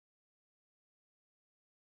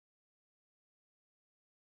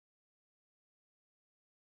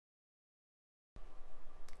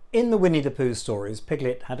In the Winnie the Pooh stories,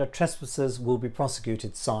 Piglet had a "Trespassers will be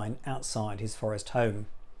prosecuted" sign outside his forest home.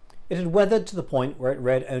 It had weathered to the point where it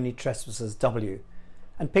read only Trespassers W,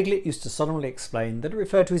 and Piglet used to solemnly explain that it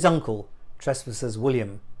referred to his uncle, Trespassers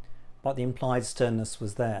William, but the implied sternness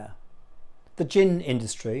was there. The gin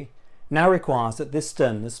industry now requires that this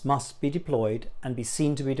sternness must be deployed and be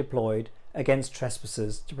seen to be deployed against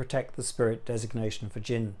trespassers to protect the spirit designation for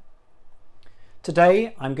gin.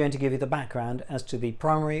 Today I'm going to give you the background as to the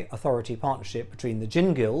primary authority partnership between the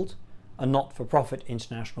Gin Guild, a not-for-profit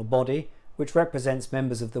international body which represents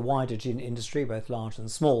members of the wider gin industry, both large and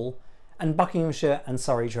small, and Buckinghamshire and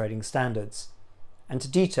Surrey trading standards, and to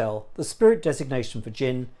detail the spirit designation for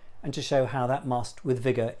gin and to show how that must, with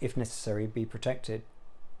vigour if necessary, be protected.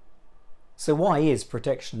 So why is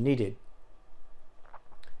protection needed?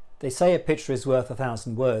 They say a picture is worth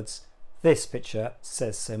 1,000 words. This picture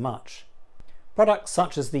says so much. Products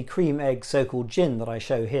such as the cream egg so-called gin that I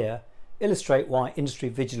show here illustrate why industry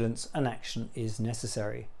vigilance and action is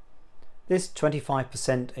necessary. This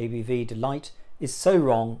 25% ABV delight is so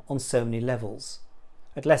wrong on so many levels.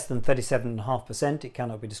 At less than 37.5%, it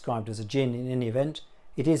cannot be described as a gin in any event.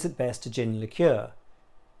 It is at best a gin liqueur.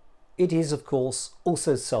 It is, of course,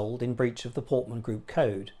 also sold in breach of the Portman Group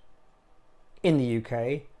Code. In the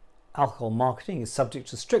UK, alcohol marketing is subject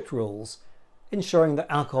to strict rules, ensuring that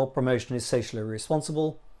alcohol promotion is socially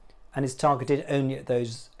responsible and is targeted only at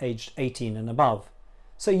those aged 18 and above,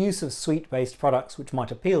 so use of sweet-based products which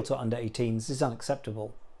might appeal to under 18s is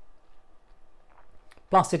unacceptable.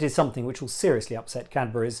 Plus, it is something which will seriously upset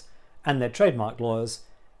Cadbury's and their trademark lawyers,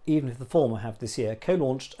 even if the former have this year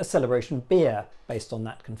co-launched a celebration beer based on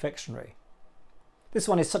that confectionery. This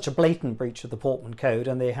one is such a blatant breach of the Portman Code,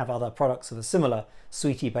 and they have other products of a similar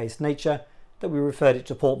sweetie-based nature, that we referred it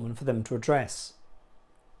to Portman for them to address.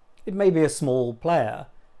 It may be a small player,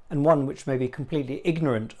 and one which may be completely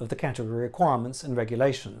ignorant of the category requirements and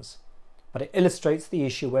regulations, but it illustrates the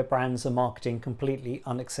issue where brands are marketing completely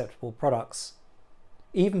unacceptable products.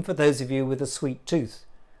 Even for those of you with a sweet tooth,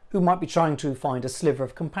 who might be trying to find a sliver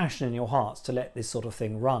of compassion in your hearts to let this sort of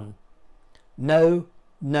thing run. No,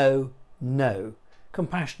 no, no.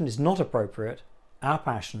 Compassion is not appropriate. Our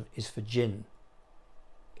passion is for gin.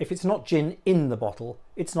 If it's not gin in the bottle,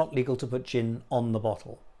 it's not legal to put gin on the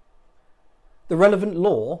bottle. The relevant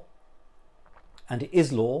law, and it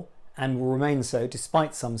is law, and will remain so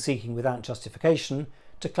despite some seeking without justification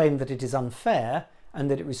to claim that it is unfair and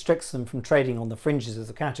that it restricts them from trading on the fringes of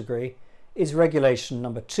the category, is Regulation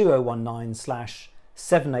number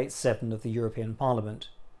 2019/787 of the European Parliament.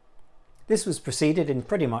 This was preceded in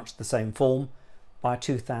pretty much the same form by a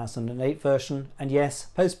 2008 version, and yes,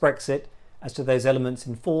 post-Brexit, as to those elements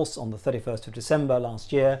in force on the 31st of December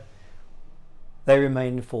last year, they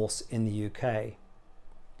remain in force in the UK.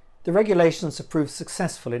 The regulations have proved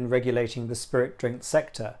successful in regulating the spirit drink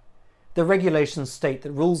sector. The regulations state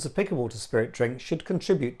that rules applicable to spirit drinks should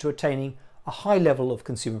contribute to attaining a high level of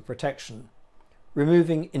consumer protection,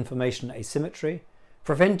 removing information asymmetry,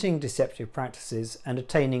 preventing deceptive practices, and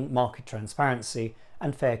attaining market transparency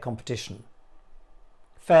and fair competition.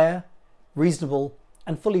 Fair, reasonable,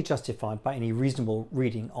 and fully justified by any reasonable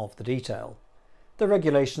reading of the detail. The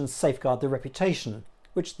regulations safeguard the reputation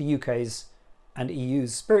which the UK's and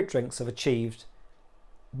EU's spirit drinks have achieved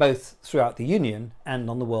both throughout the Union and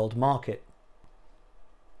on the world market.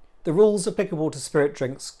 The rules applicable to spirit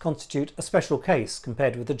drinks constitute a special case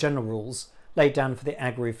compared with the general rules laid down for the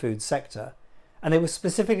agri-food sector, and they were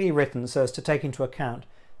specifically written so as to take into account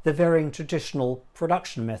the varying traditional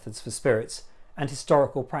production methods for spirits and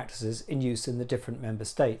historical practices in use in the different member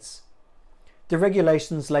states. The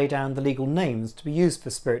regulations lay down the legal names to be used for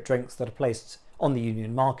spirit drinks that are placed on the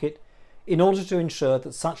Union market in order to ensure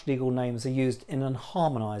that such legal names are used in an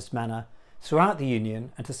harmonised manner throughout the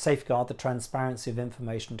Union and to safeguard the transparency of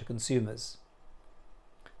information to consumers.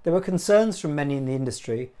 There were concerns from many in the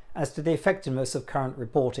industry as to the effectiveness of current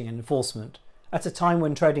reporting and enforcement at a time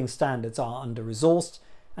when trading standards are under-resourced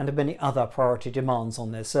and have many other priority demands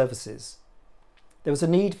on their services. There was a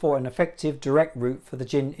need for an effective direct route for the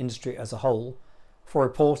gin industry as a whole, for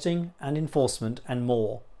reporting and enforcement and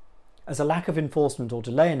more, as a lack of enforcement or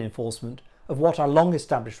delay in enforcement of what are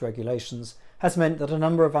long-established regulations has meant that a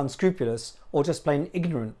number of unscrupulous or just plain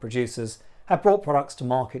ignorant producers have brought products to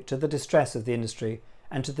market to the distress of the industry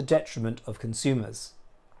and to the detriment of consumers.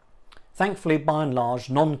 Thankfully, by and large,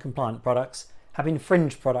 non-compliant products have been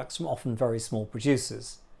fringe products from often very small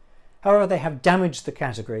producers. However, they have damaged the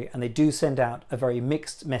category and they do send out a very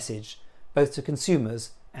mixed message both to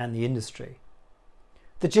consumers and the industry.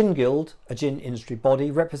 The Gin Guild, a gin industry body,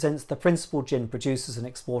 represents the principal gin producers and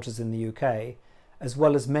exporters in the UK, as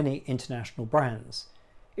well as many international brands.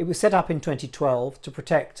 It was set up in 2012 to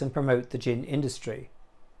protect and promote the gin industry.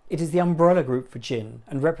 It is the umbrella group for gin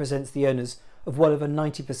and represents the owners of well over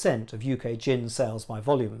 90% of UK gin sales by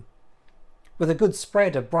volume. With a good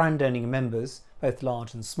spread of brand-owning members, both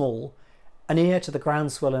large and small, an ear to the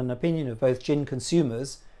groundswell and opinion of both gin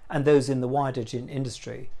consumers and those in the wider gin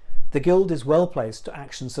industry, the Guild is well placed to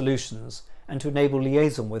action solutions and to enable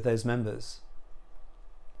liaison with those members.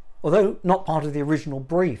 Although not part of the original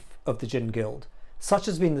brief of the Gin Guild, such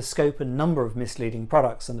has been the scope and number of misleading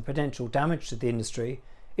products and the potential damage to the industry,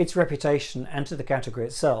 its reputation and to the category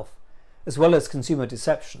itself, as well as consumer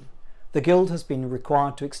deception, the Guild has been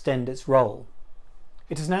required to extend its role.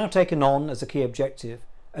 It has now taken on as a key objective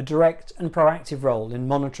a direct and proactive role in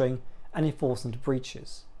monitoring and enforcement of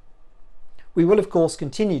breaches. We will of course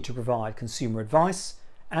continue to provide consumer advice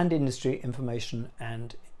and industry information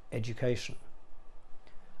and education.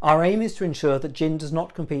 Our aim is to ensure that gin does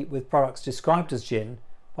not compete with products described as gin,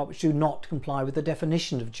 but which do not comply with the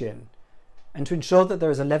definition of gin, and to ensure that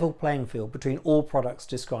there is a level playing field between all products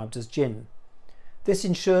described as gin. This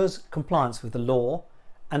ensures compliance with the law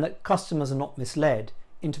and that customers are not misled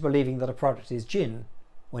into believing that a product is gin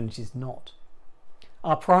when it is not.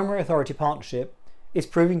 Our primary authority partnership is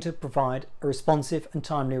proving to provide a responsive and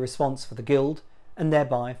timely response for the Guild and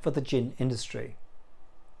thereby for the gin industry.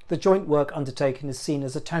 The joint work undertaken is seen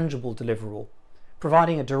as a tangible deliverable,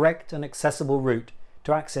 providing a direct and accessible route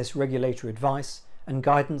to access regulatory advice and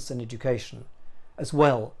guidance and education, as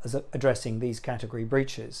well as addressing these category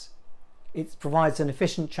breaches. It provides an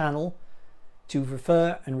efficient channel to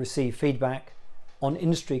refer and receive feedback on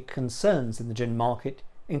industry concerns in the gin market,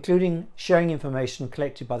 including sharing information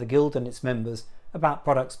collected by the Guild and its members about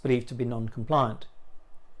products believed to be non-compliant.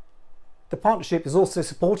 The partnership is also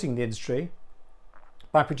supporting the industry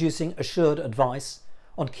by producing assured advice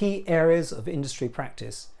on key areas of industry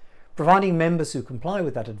practice, providing members who comply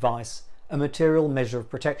with that advice a material measure of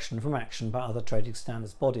protection from action by other trading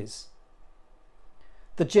standards bodies.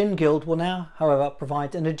 The Gin Guild will now, however,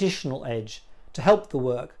 provide an additional edge to help the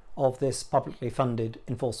work of this publicly funded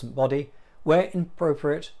enforcement body where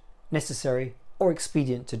appropriate, necessary or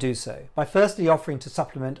expedient to do so, by firstly offering to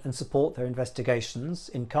supplement and support their investigations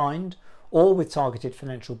in kind or with targeted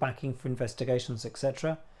financial backing for investigations,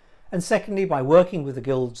 etc. And secondly, by working with the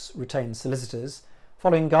Guild's retained solicitors,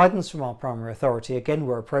 following guidance from our primary authority, again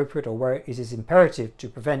where appropriate or where it is imperative to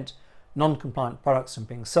prevent non-compliant products from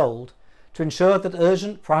being sold, to ensure that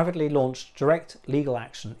urgent privately launched direct legal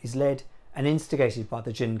action is led and instigated by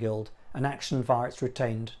the Gin Guild and action via its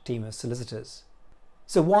retained team of solicitors.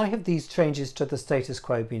 So why have these changes to the status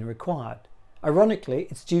quo been required? Ironically,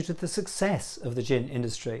 it's due to the success of the gin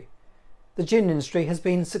industry. The gin industry has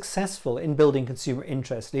been successful in building consumer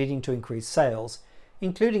interest, leading to increased sales,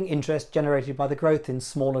 including interest generated by the growth in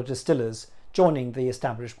smaller distillers joining the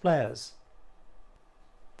established players.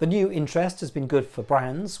 The new interest has been good for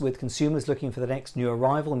brands, with consumers looking for the next new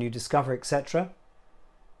arrival, new discovery, etc.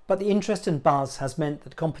 But the interest and buzz has meant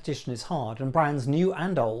that competition is hard and brands new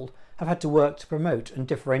and old have had to work to promote and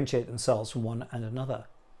differentiate themselves from one and another.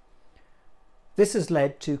 This has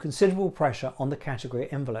led to considerable pressure on the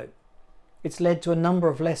category envelope. It's led to a number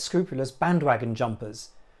of less scrupulous bandwagon jumpers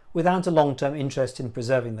without a long-term interest in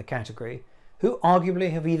preserving the category, who arguably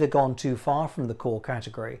have either gone too far from the core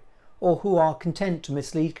category or who are content to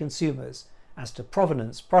mislead consumers as to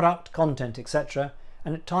provenance, product, content, etc.,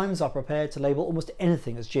 and at times are prepared to label almost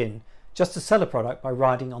anything as gin just to sell a product by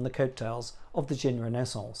riding on the coattails of the gin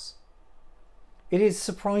renaissance. It is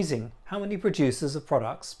surprising how many producers of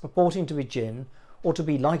products purporting to be gin or to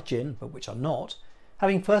be like gin but which are not,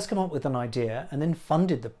 having first come up with an idea and then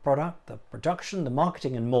funded the product, the production, the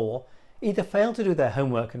marketing and more, either fail to do their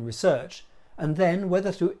homework and research and then,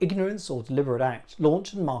 whether through ignorance or deliberate act,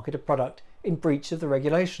 launch and market a product in breach of the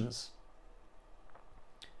regulations.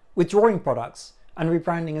 Withdrawing products and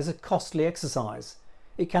rebranding is a costly exercise.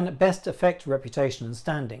 It can at best affect reputation and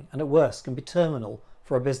standing, and at worst can be terminal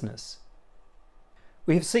for a business.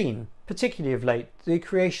 We have seen, particularly of late, the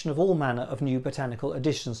creation of all manner of new botanical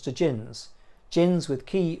additions to gins, gins with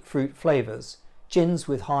key fruit flavours, gins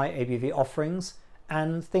with high ABV offerings,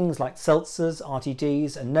 and things like seltzers,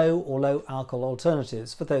 RTDs and no or low alcohol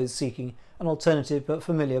alternatives for those seeking an alternative but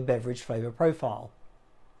familiar beverage flavour profile.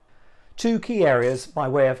 Two key areas, by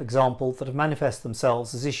way of example, that have manifested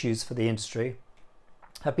themselves as issues for the industry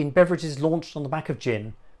have been beverages launched on the back of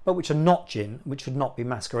gin, but which are not gin, which should not be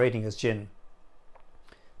masquerading as gin.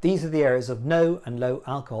 These are the areas of no and low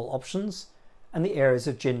alcohol options and the areas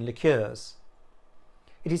of gin liqueurs.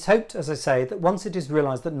 It is hoped, as I say, that once it is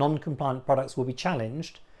realised that non-compliant products will be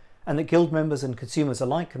challenged and that Guild members and consumers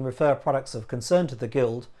alike can refer products of concern to the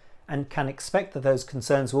Guild and can expect that those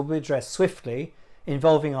concerns will be addressed swiftly,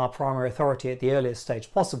 involving our primary authority at the earliest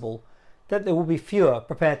stage possible, that there will be fewer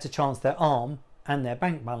prepared to chance their arm and their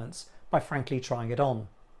bank balance by frankly trying it on.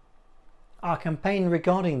 Our campaign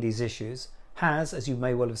regarding these issues has, as you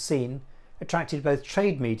may well have seen, attracted both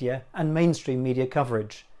trade media and mainstream media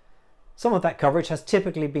coverage. Some of that coverage has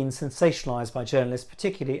typically been sensationalised by journalists,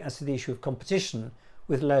 particularly as to the issue of competition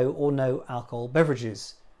with low or no alcohol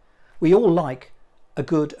beverages. We all like a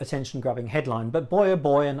good attention-grabbing headline, but boy oh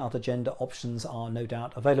boy, and other gender options are no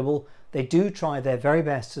doubt available. They do try their very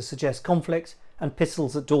best to suggest conflict and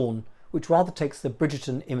pistols at dawn, which rather takes the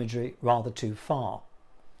Bridgerton imagery rather too far.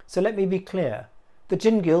 So let me be clear. The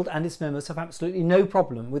Gin Guild and its members have absolutely no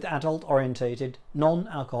problem with adult-orientated,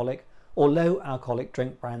 non-alcoholic or low-alcoholic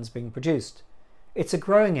drink brands being produced. It's a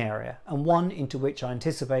growing area, and one into which I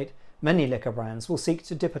anticipate many liquor brands will seek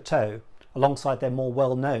to dip a toe alongside their more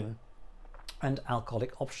well-known and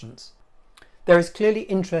alcoholic options. There is clearly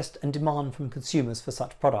interest and demand from consumers for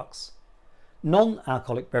such products.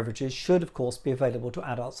 Non-alcoholic beverages should of course be available to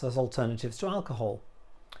adults as alternatives to alcohol.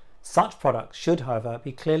 Such products should, however,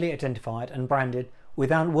 be clearly identified and branded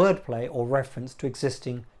without wordplay or reference to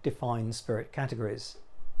existing defined spirit categories.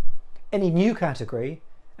 Any new category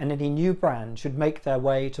and any new brand should make their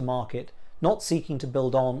way to market not seeking to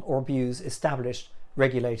build on or abuse established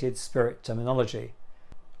regulated spirit terminology.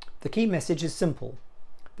 The key message is simple.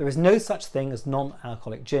 There is no such thing as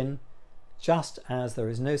non-alcoholic gin, just as there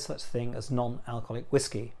is no such thing as non-alcoholic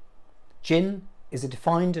whisky. Gin is a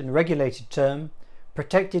defined and regulated term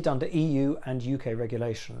protected under EU and UK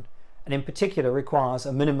regulation, and in particular requires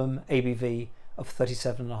a minimum ABV of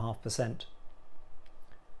 37.5%.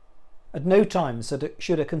 At no time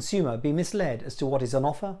should a consumer be misled as to what is on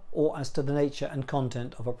offer or as to the nature and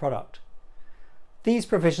content of a product. These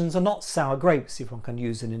provisions are not sour grapes, if one can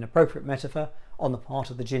use an inappropriate metaphor, on the part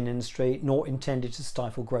of the gin industry, nor intended to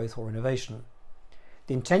stifle growth or innovation.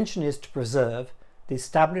 The intention is to preserve the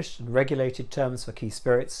established and regulated terms for key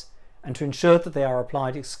spirits and to ensure that they are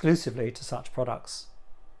applied exclusively to such products.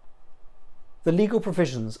 The legal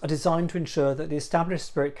provisions are designed to ensure that the established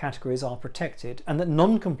spirit categories are protected and that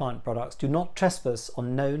non-compliant products do not trespass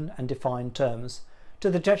on known and defined terms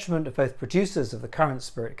to the detriment of both producers of the current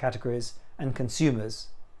spirit categories and consumers.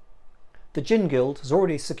 The Gin Guild has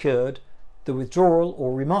already secured the withdrawal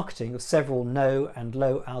or remarketing of several no and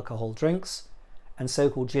low alcohol drinks and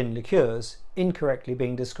so-called gin liqueurs, incorrectly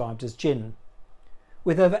being described as gin.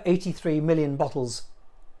 With over 83 million bottles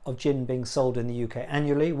of gin being sold in the UK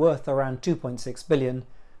annually, worth around 2.6 billion,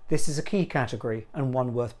 this is a key category and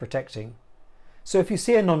one worth protecting. So if you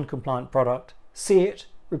see a non-compliant product, see it,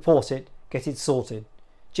 report it, get it sorted.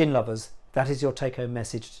 Gin lovers, that is your take-home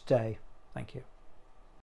message today. Thank you.